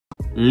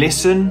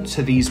Listen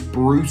to these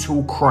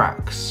brutal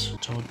cracks.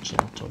 Gentle,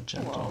 gentle,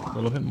 gentle. A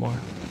little bit more.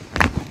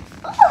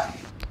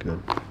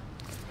 Good.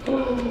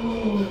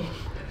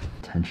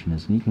 Tension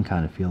is, and you can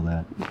kind of feel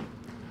that.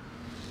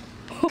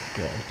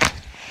 Good.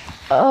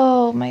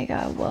 Oh my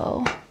God,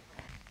 whoa.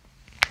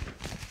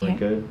 Like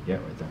good? Yeah,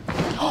 right there.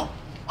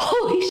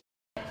 Holy shit.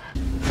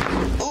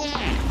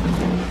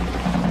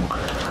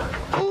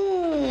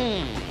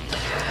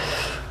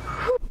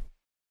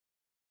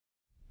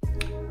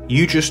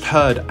 You just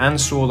heard and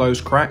saw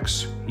those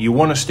cracks. You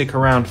want to stick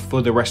around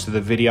for the rest of the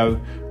video.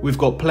 We've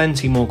got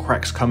plenty more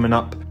cracks coming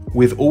up,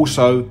 with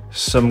also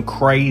some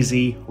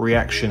crazy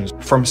reactions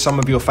from some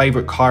of your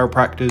favorite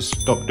chiropractors,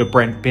 Dr.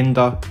 Brent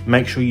Binder.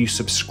 Make sure you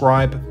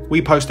subscribe.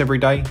 We post every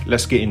day.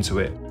 Let's get into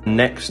it.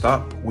 Next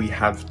up, we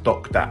have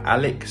Dr.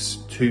 Alex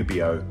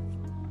Tubio.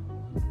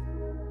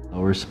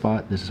 Lower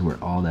spot, this is where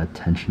all that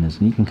tension is,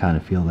 and you can kind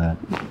of feel that.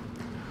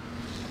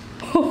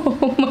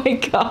 Oh my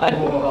God.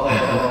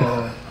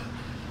 Whoa.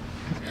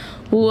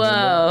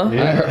 Whoa.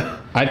 Yeah.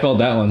 I felt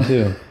that one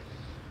too.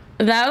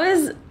 That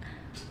was,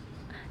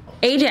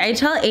 AJ, I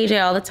tell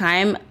AJ all the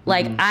time,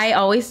 like I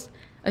always,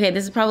 okay,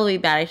 this is probably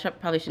bad, I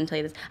probably shouldn't tell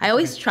you this. I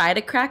always try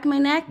to crack my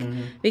neck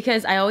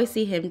because I always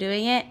see him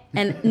doing it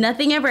and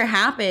nothing ever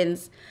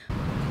happens.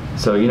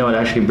 So you know what,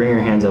 actually bring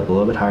your hands up a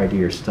little bit higher to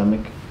your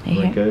stomach.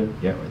 Right good?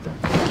 Yeah, right there.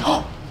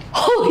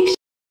 Holy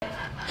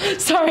shit.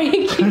 Sorry, I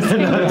keep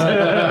saying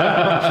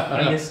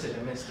I missed it.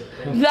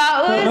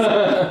 that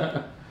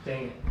was,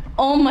 Dang it.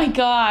 oh my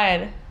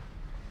God.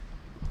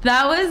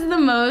 That was the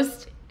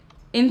most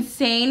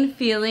insane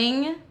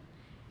feeling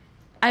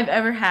I've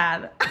ever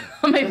had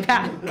on my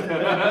back.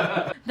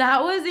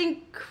 That was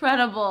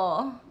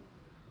incredible.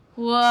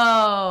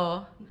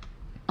 Whoa.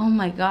 Oh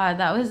my God,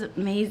 that was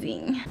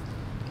amazing.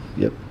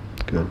 Yep,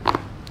 good.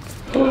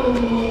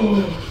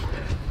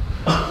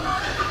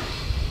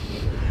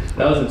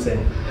 That was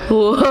insane.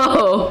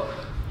 Whoa.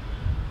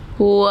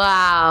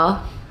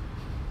 Wow.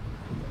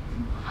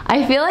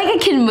 I feel like I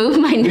can move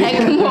my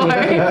neck more.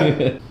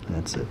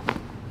 That's it.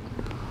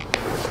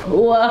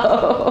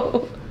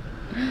 Whoa.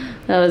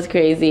 That was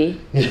crazy.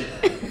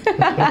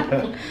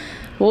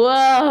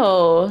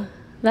 Whoa.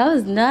 That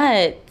was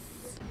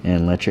nuts.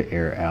 And let your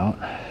air out.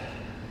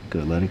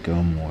 Good, let it go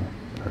more.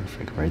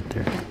 Perfect, right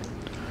there.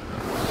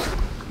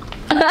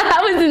 That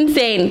was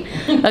insane.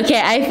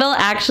 Okay, I felt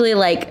actually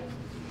like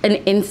an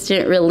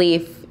instant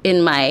relief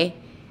in my,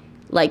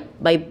 like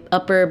my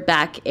upper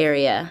back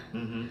area.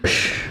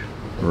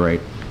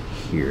 Right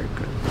here,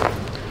 good.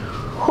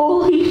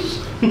 Holy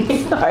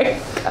shit. Sorry,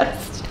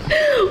 Gus.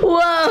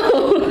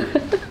 Whoa.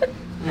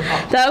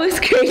 That was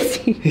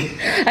crazy.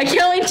 I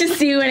can't wait to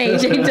see when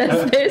AJ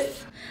does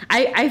this.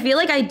 I feel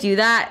like I do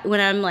that when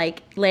I'm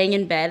like laying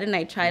in bed and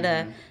I try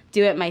to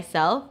do it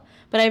myself,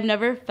 but I've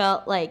never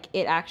felt like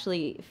it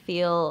actually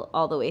feel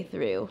all the way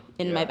through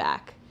in my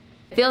back.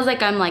 It feels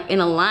like I'm like in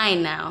a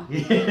line now.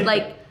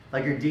 Like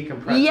you're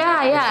decompressing.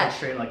 Yeah, yeah. It's like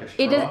straight like a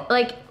straw. It is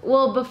like,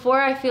 well,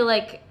 before I feel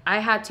like I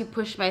had to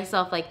push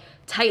myself, like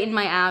tighten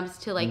my abs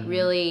to like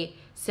really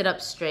sit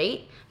up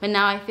straight. But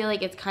now I feel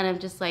like it's kind of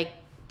just like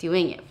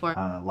doing it for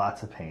me.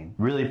 Lots of pain.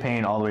 Really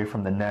pain all the way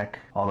from the neck,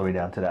 all the way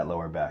down to that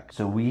lower back.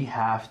 So we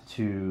have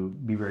to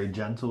be very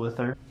gentle with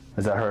her.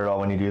 Does that hurt at all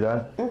when you do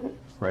that?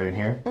 Right in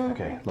here?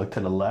 Okay, look to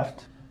the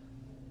left.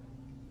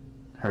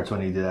 Hurts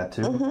when you do that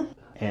too?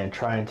 And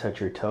try and touch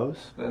your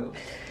toes.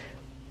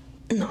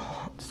 No.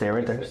 Stay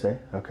right there, stay.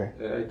 Okay.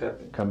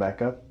 Come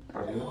back up.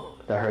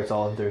 That hurts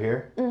all in through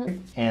here.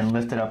 And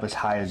lift it up as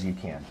high as you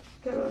can.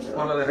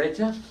 Con la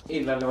derecha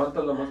y la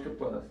levantas lo más que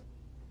puedas.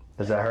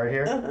 Does that hurt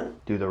here?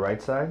 Do the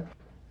right side.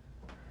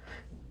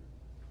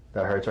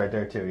 That hurts right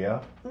there too,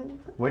 yeah?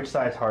 Which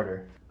side's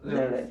harder?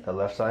 The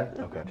left side?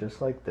 Okay. Just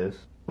like this.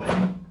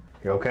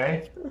 You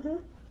okay?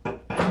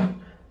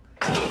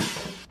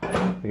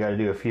 We gotta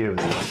do a few of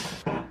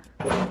these.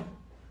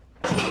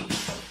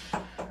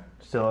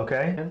 Still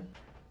okay?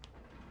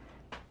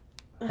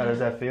 How does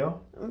that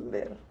feel?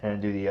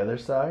 And do the other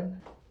side.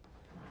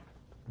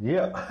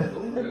 Yeah.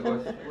 It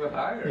went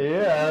higher.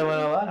 Yeah, it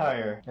went a lot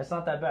higher. It's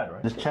not that bad,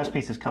 right? This chest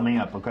piece is coming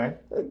up, okay?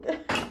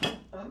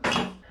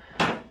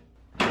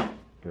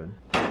 Good.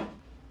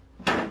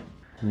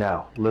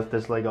 Now, lift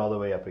this leg all the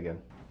way up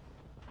again.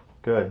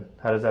 Good.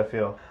 How does that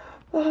feel?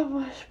 Oh,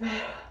 much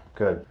better.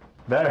 Good.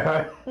 Better,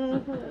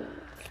 right?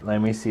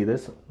 Let me see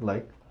this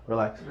leg.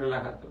 Relax.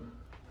 Relájate.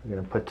 We're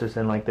gonna put this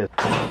in like this.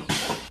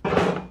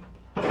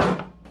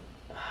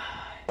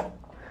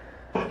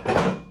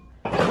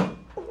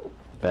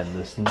 Bend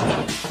this knee.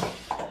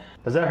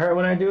 Does that hurt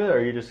when I do it, or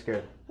are you just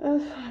scared?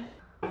 That's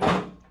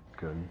fine.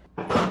 Good.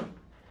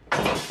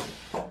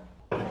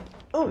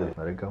 Good.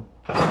 Let it go.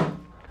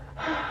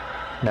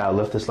 Now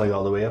lift this leg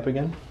all the way up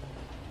again.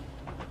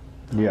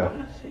 Yeah.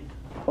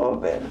 Oh,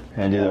 better.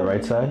 And do the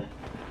right side.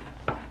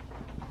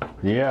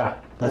 Yeah,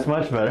 that's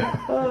much better.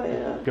 Oh,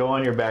 yeah. Go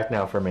on your back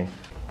now for me.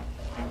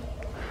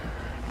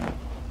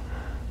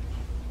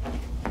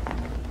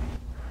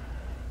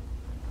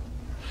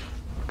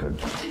 Good.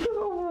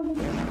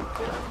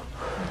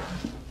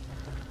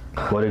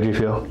 What did you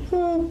feel?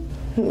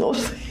 No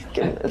sé,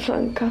 que me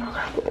arrancaron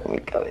algo de mi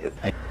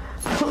cabeza.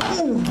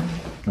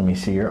 Let me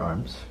see your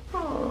arms.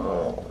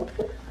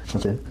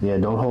 That's it. Yeah,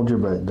 don't hold your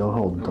breath. Don't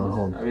hold.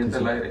 Avienta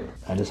el aire.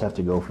 I just have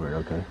to go for it,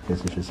 okay?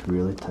 This is just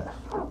really tough.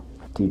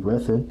 Deep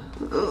breath in.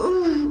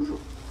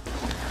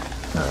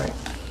 All right.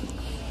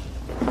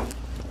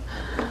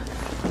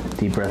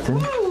 Deep breath in.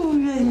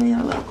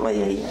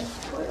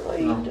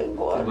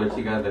 But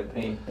you got the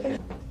pain.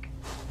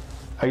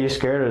 Are you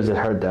scared or does it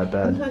hurt that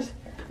bad?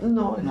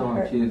 No, No,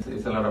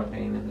 it's a lot of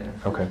pain in there.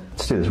 Okay,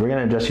 let's do this. We're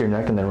gonna adjust your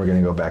neck and then we're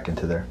gonna go back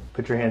into there.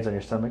 Put your hands on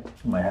your stomach.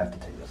 You might have to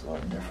take this a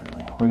little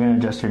differently. We're gonna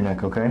adjust your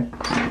neck, okay?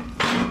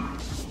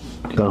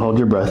 Don't hold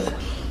your breath.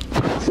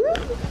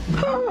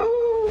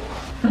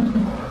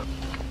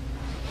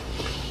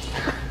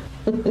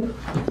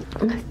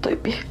 Estoy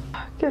bien.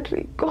 Qué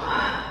rico.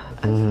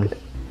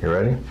 You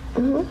ready?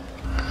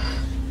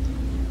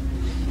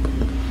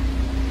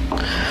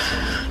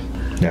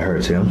 That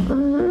hurts, yeah?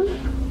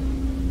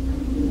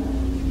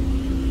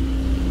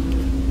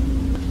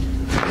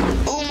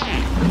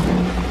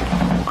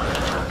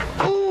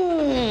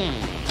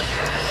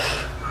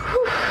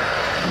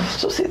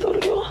 Esto sí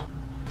dolió.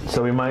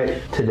 So we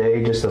might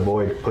today just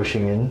avoid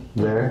pushing in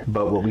there,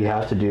 but what we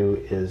have to do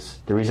is,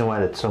 the reason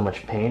why it's so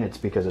much pain, it's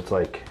because it's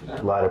like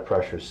a lot of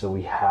pressure, so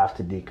we have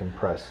to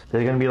decompress.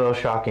 This is gonna be a little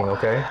shocking,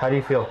 okay? How do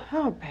you feel?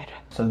 Oh, better.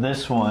 So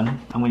this one,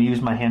 I'm gonna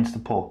use my hands to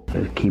pull.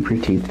 Keep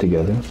your teeth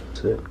together.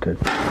 That's it, good.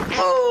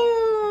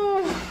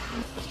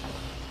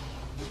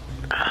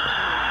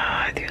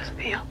 Ay, Dios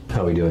mío.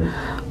 How are we doing?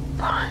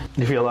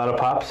 You feel a lot of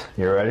pops?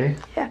 You ready?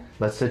 Yeah.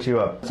 Let's sit you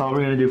up. That's all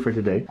we're gonna do for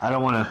today. I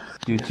don't wanna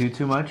do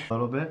too much. A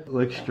little bit.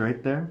 Look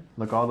straight there.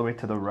 Look all the way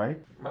to the right.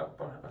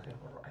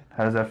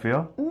 How does that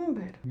feel?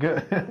 Better.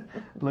 Good.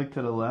 Look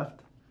to the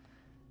left.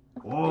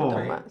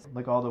 Whoa.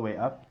 Look all the way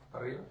up.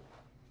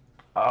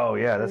 Oh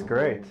yeah, that's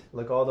great.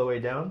 Look all the way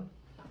down.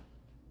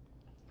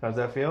 How's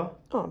that feel?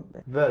 Oh,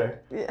 better.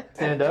 Better. Yeah.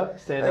 Stand up,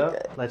 stand Okay.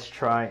 up. Let's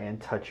try and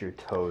touch your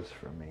toes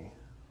for me.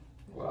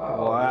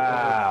 Wow.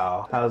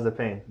 Wow. How's the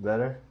pain?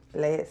 Better?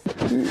 Bless.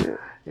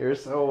 You're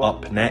so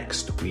Up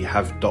next, we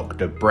have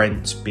Dr.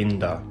 Brent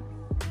Binder.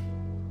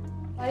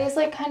 Body's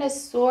like kind of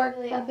sore,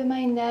 like up in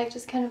my neck,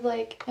 just kind of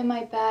like in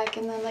my back,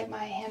 and then like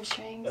my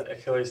hamstrings. The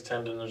Achilles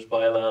tendon, there's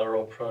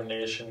bilateral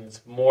pronation.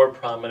 It's more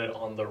prominent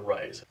on the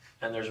right.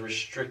 And there's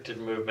restricted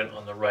movement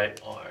on the right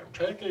arm.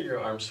 Try to get your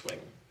arm swing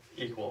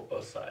equal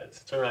both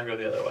sides. Turn around, go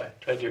the other way.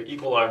 Try to do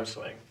equal arm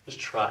swing. Just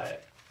try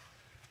it.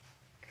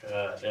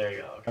 Good, there you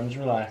go. Arms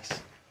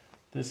relax.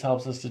 This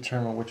helps us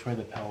determine which way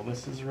the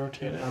pelvis is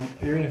rotated.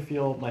 You're gonna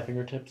feel my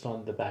fingertips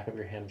on the back of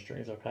your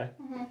hamstrings, okay?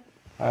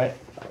 All right,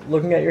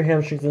 looking at your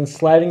hamstrings and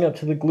sliding up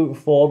to the glute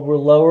fold. We're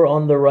lower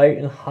on the right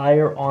and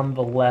higher on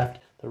the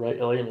left. The right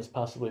ilium is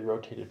possibly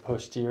rotated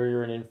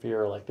posterior and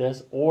inferior like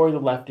this, or the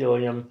left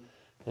ilium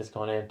has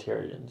gone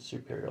anterior and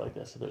superior like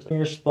this. So there's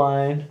your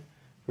spine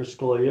for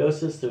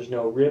scoliosis. There's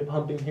no rib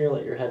humping here.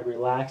 Let your head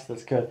relax.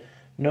 That's good.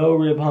 No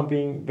rib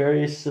humping.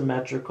 Very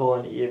symmetrical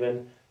and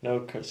even. No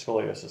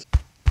scoliosis.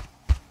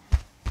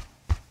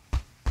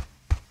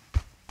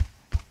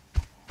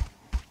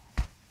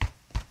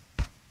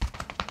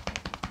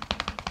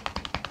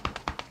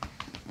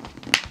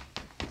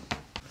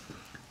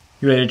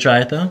 You ready to try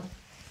it though?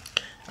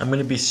 I'm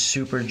gonna be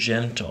super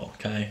gentle,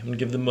 okay? I'm gonna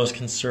give the most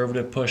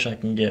conservative push I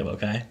can give,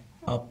 okay?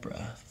 Up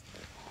breath.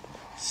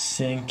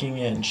 Sinking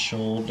in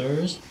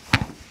shoulders.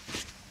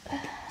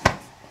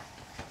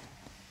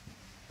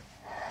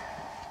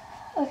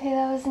 Okay,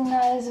 that was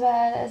not as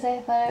bad as I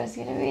thought it was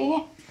gonna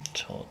be.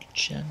 Gentle,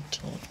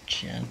 gentle,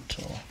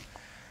 gentle.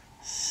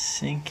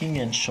 Sinking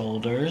in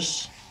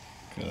shoulders.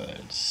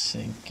 Good,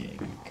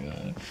 sinking,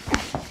 good.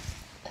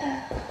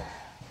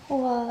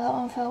 Whoa, that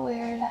one felt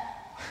weird.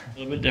 A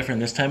little bit different.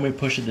 This time we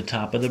push at the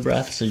top of the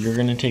breath, so you're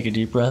gonna take a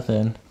deep breath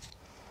in.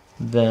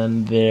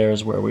 Then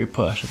there's where we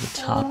push at the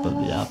top of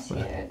the out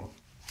breath. Weird.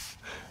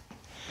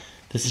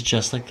 This is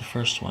just like the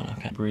first one,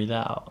 okay? Breathe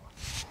out.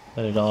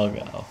 Let it all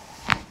go.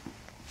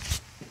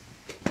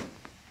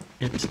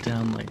 Hips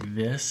down like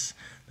this,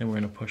 then we're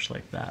gonna push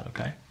like that,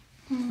 okay?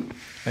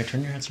 Right,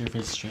 turn your head so your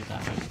face is straight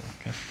that way,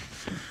 okay?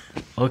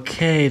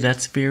 Okay,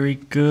 that's very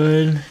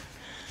good.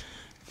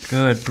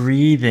 Good,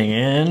 breathing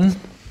in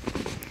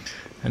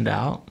and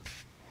out.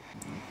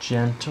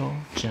 Gentle,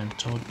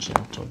 gentle,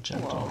 gentle,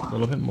 gentle. A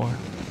little bit more.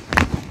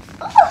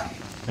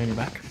 On your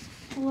back.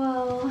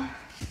 Whoa.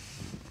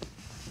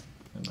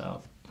 And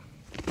out.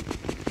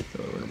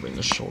 Good, we're gonna bring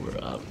the shoulder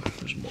up.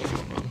 There's more,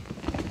 hold on.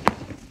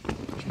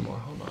 There's more,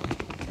 hold on.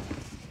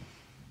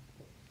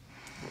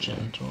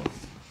 Gentle.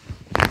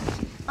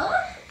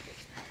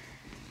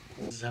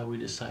 This is how we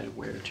decide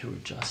where to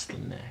adjust the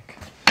neck.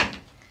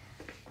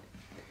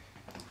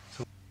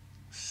 So,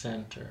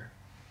 center.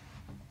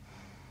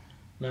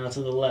 Now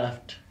to the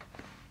left.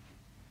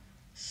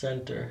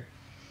 Center.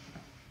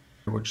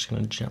 We're just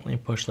gonna gently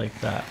push like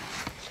that.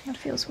 That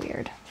feels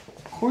weird.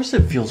 Of course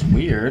it feels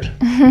weird.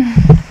 No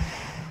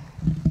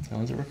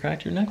one's ever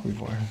cracked your neck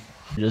before.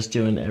 You're just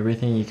doing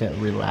everything you can,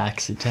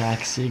 relaxy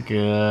taxi,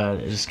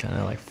 good. It's just kind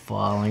of like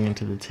falling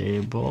into the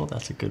table.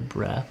 That's a good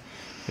breath.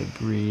 Good,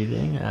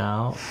 breathing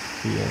out,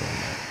 feeling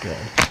it.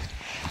 Good.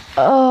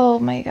 Oh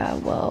my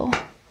god, whoa.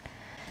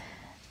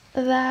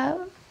 That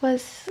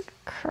was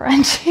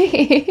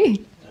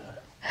crunchy.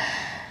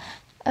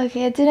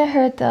 Okay, it didn't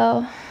hurt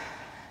though.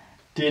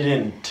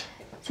 Didn't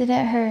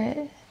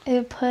hurt.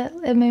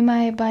 It made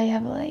my body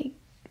have like,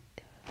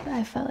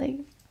 I felt like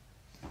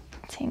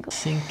tingles.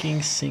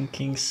 Sinking.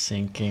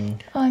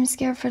 Oh, I'm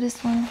scared for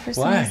this one for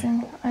some Why?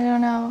 reason. I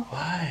don't know.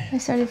 Why? I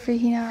started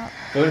freaking out.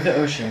 Go to the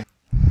ocean.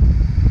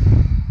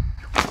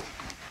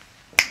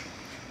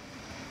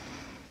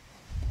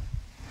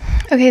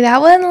 Okay,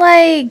 that one,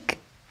 like,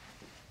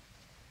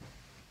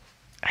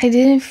 I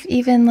didn't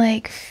even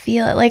like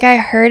feel it. Like, I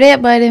heard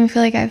it, but I didn't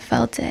feel like I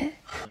felt it.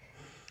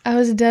 I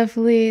was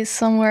definitely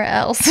somewhere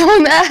else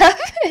when that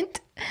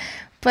happened,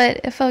 but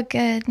it felt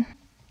good.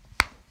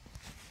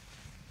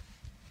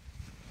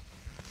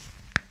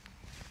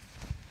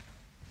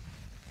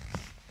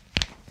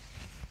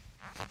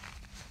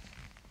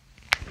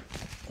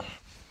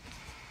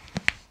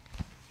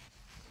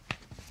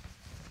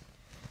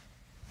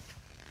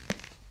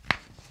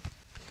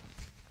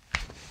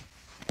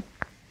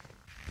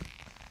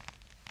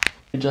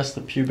 Adjust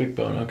the pubic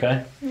bone,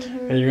 okay?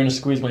 And you're gonna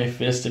squeeze my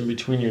fist in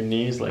between your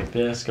knees like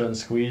this. Go ahead and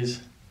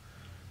squeeze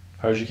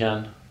hard as you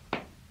can.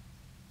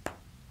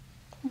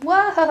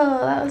 Whoa,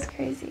 that was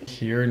crazy.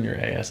 Here in your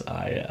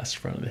ASIS,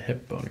 front of the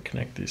hip bone,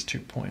 connect these 2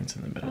 points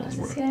in the middle. Oh, is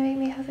this gonna make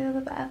me have to go to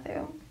the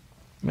bathroom?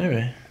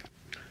 Maybe.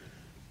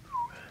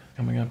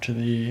 Coming up to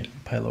the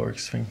pyloric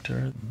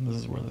sphincter. This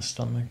is where the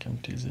stomach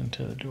empties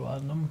into the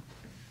duodenum.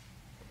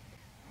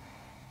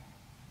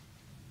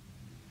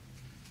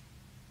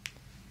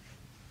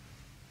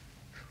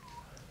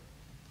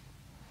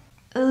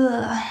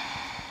 Ugh.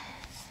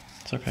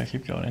 It's okay,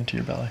 keep going into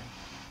your belly.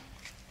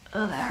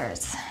 Oh, that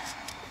hurts.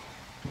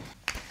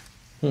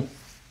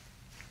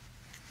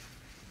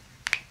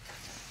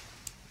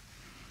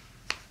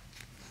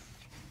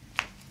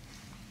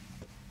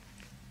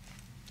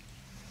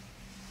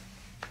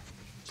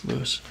 It's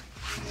loose.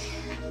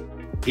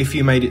 If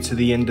you made it to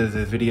the end of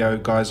the video,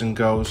 guys and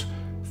girls,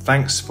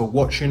 thanks for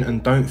watching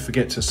and don't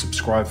forget to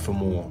subscribe for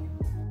more.